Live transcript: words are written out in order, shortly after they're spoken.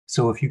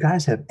So if you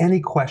guys have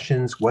any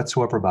questions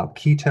whatsoever about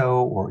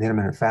keto or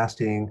intermittent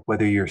fasting,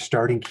 whether you're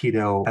starting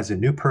keto as a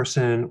new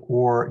person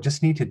or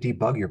just need to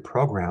debug your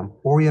program,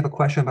 or you have a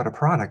question about a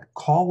product,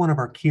 call one of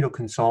our keto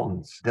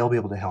consultants. They'll be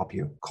able to help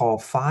you. Call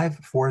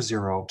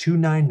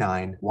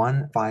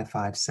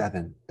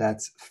 540-299-1557.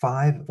 That's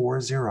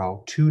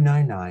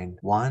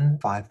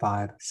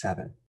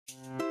 540-299-1557.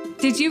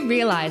 Did you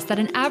realize that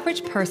an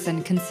average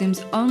person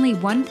consumes only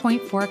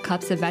 1.4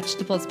 cups of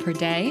vegetables per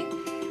day?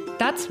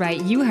 That's right,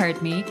 you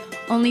heard me.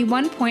 Only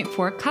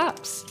 1.4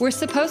 cups. We're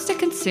supposed to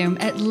consume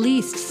at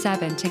least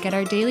 7 to get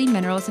our daily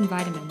minerals and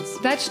vitamins.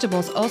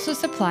 Vegetables also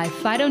supply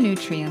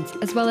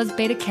phytonutrients as well as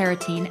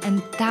beta-carotene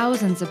and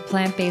thousands of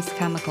plant-based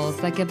chemicals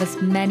that give us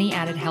many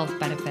added health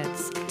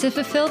benefits. To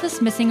fulfill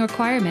this missing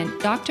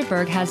requirement, Dr.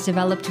 Berg has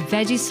developed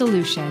Veggie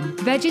Solution.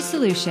 Veggie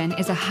Solution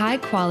is a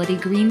high-quality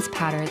greens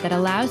powder that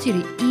allows you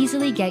to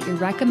easily get your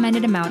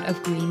recommended amount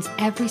of greens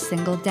every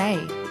single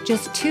day.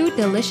 Just 2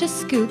 delicious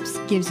scoops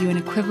gives you an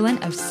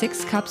equivalent of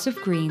 6 cups of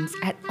greens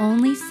at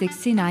only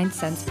 69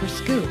 cents per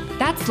scoop.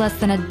 That's less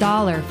than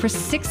 $1 for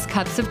 6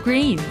 cups of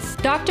greens.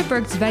 Dr.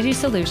 Berg's Veggie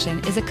Solution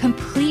is a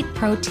complete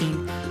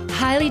protein,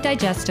 highly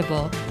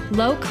digestible,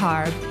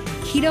 low-carb,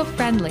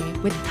 keto-friendly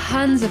with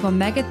tons of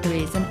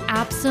omega-3s and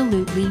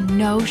absolutely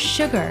no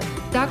sugar.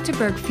 Dr.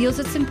 Berg feels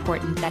it's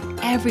important that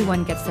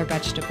everyone gets their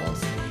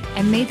vegetables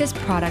and made this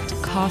product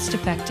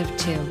cost-effective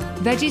too.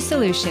 Veggie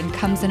Solution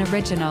comes in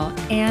original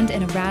and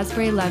in a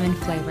raspberry lemon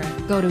flavor.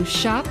 Go to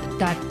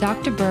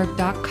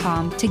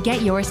shop.drberg.com to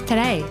get yours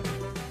today.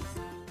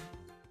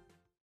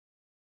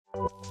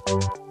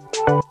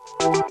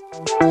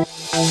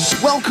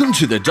 Welcome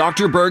to the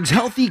Dr. Berg's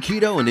Healthy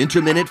Keto and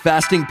Intermittent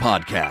Fasting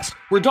Podcast,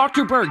 where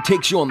Dr. Berg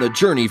takes you on the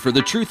journey for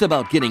the truth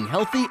about getting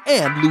healthy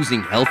and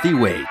losing healthy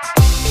weight.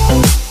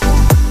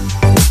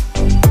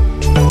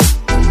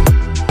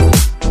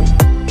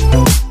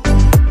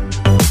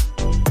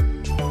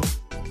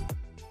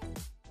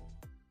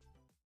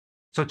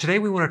 So today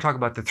we want to talk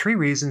about the 3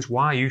 reasons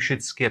why you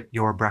should skip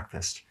your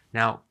breakfast.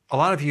 Now, a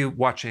lot of you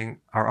watching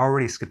are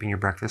already skipping your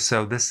breakfast,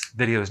 so this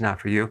video is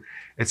not for you.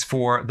 It's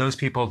for those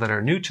people that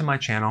are new to my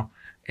channel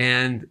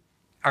and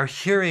are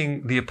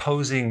hearing the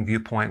opposing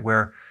viewpoint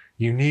where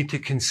you need to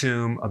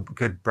consume a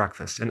good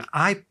breakfast. And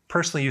I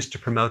personally used to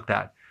promote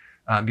that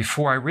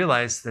before I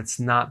realized that's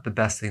not the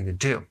best thing to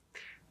do.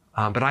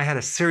 But I had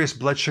a serious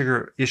blood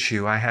sugar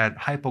issue. I had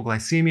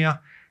hypoglycemia.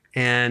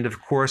 And of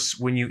course,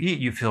 when you eat,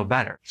 you feel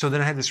better. So then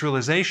I had this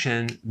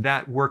realization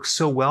that works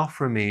so well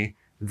for me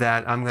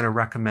that I'm going to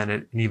recommend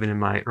it, and even in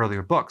my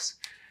earlier books.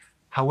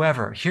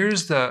 However,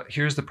 here's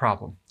the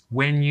problem.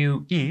 When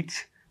you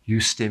eat,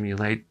 you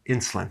stimulate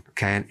insulin,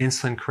 okay? And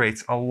insulin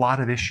creates a lot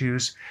of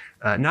issues,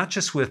 not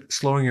just with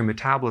slowing your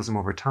metabolism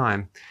over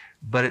time,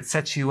 but it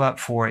sets you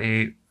up for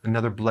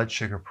another blood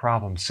sugar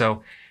problem.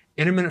 So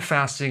intermittent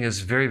fasting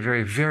is very,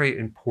 very, very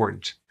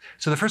important.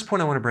 So the first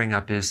point I want to bring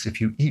up is if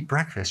you eat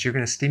breakfast, you're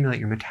going to stimulate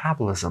your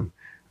metabolism,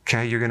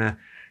 okay? You're going to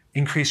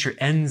increase your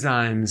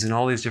enzymes and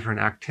all these different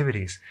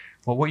activities.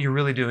 Well, what you're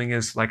really doing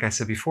is, like I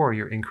said before,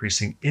 you're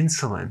increasing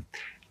insulin.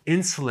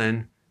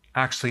 Insulin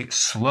actually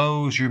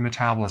slows your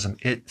metabolism.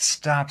 It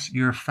stops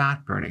your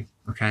fat burning,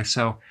 okay?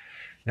 So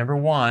number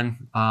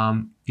one,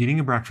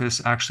 eating a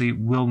breakfast actually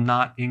will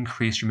not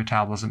increase your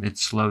metabolism. It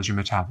slows your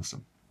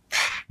metabolism.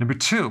 Number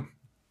 2,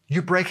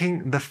 you're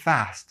breaking the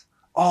fast.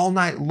 All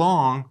night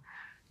long,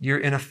 you're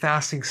in a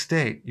fasting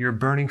state. You're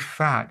burning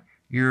fat.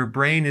 Your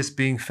brain is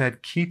being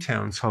fed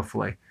ketones,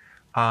 hopefully.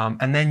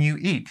 And then you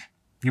eat.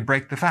 You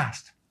break the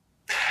fast.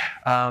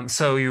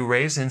 So you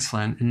raise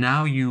insulin, and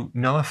now you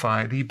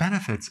nullify the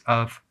benefits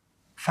of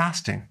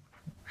fasting.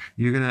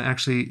 You're going to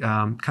actually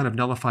kind of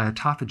nullify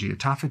autophagy.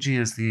 Autophagy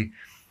is the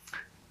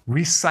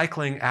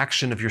recycling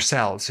action of your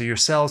cells. So your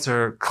cells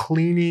are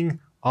cleaning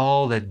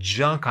all the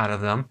junk out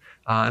of them.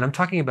 And I'm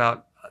talking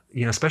about,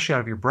 especially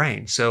out of your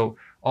brain. So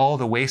all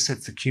the waste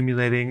that's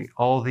accumulating,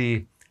 all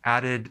the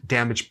added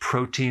damaged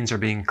proteins are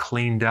being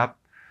cleaned up.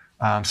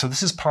 So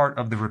this is part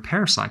of the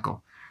repair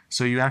cycle.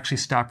 So you actually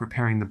stop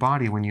repairing the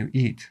body when you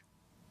eat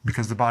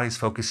because the body's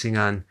focusing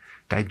on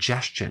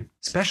digestion,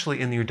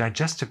 especially in your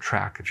digestive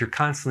tract. If you're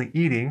constantly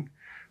eating,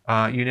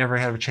 you never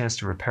have a chance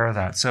to repair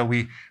that. So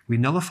we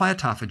nullify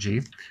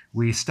autophagy.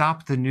 We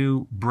stop the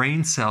new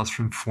brain cells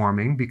from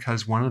forming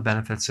because one of the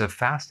benefits of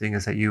fasting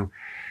is that you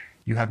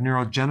have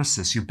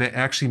neurogenesis. You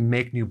actually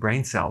make new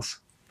brain cells.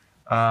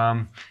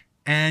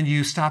 And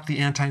you stop the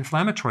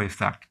anti-inflammatory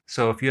effect.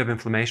 So if you have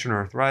inflammation or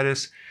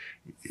arthritis,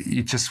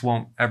 it just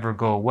won't ever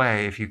go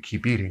away if you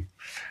keep eating.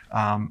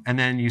 And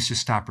then you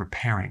just stop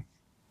repairing.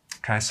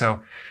 Okay,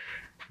 so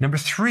number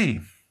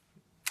 3,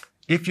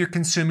 if you're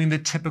consuming the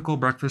typical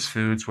breakfast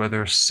foods,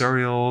 whether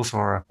cereals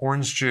or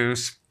orange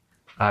juice,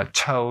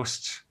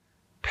 toast,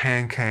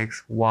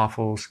 pancakes,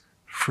 waffles,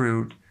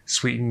 fruit,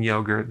 sweetened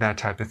yogurt, that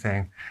type of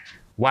thing,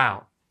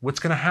 wow. What's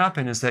going to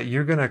happen is that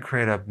you're going to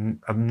create a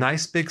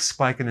nice big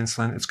spike in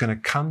insulin. It's going to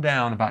come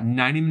down about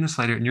 90 minutes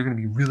later, and you're going to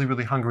be really,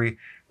 really hungry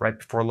right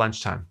before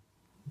lunchtime,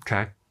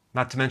 okay?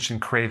 Not to mention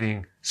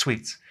craving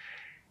sweets.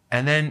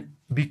 And then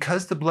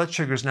because the blood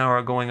sugars now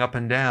are going up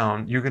and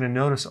down, you're going to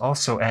notice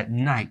also at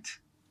night,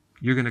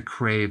 you're going to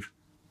crave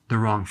the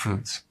wrong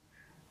foods.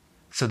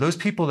 So those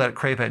people that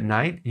crave at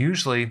night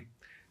usually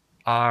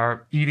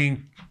are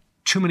eating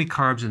too many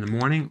carbs in the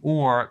morning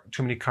or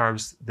too many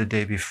carbs the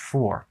day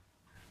before.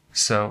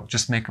 So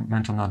just make a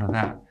mental note of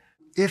that.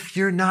 If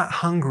you're not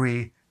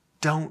hungry,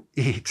 don't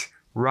eat.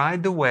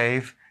 Ride the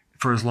wave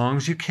for as long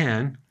as you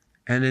can,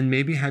 and then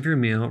maybe have your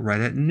meal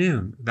right at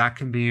noon. That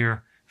can be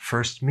your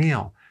first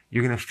meal.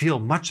 You're going to feel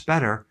much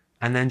better,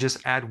 and then just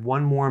add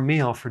one more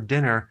meal for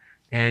dinner,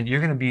 and you're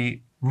going to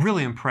be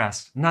really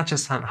impressed, not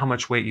just how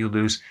much weight you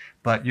lose,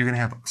 but you're going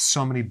to have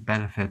so many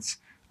benefits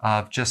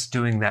of just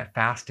doing that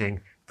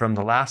fasting from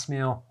the last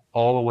meal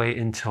all the way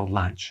until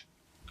lunch.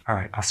 All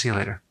right, I'll see you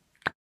later.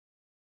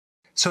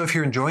 So if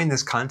you're enjoying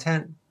this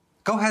content,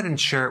 go ahead and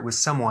share it with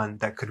someone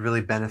that could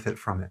really benefit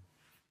from it.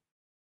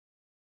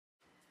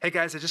 Hey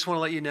guys, I just want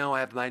to let you know I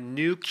have my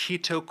new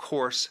keto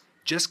course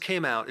just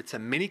came out. It's a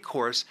mini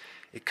course.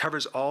 It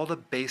covers all the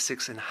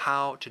basics and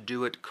how to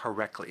do it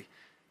correctly.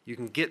 You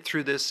can get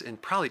through this in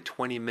probably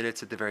 20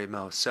 minutes at the very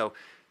most. So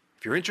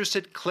if you're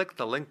interested, click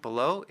the link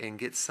below and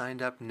get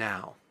signed up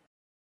now.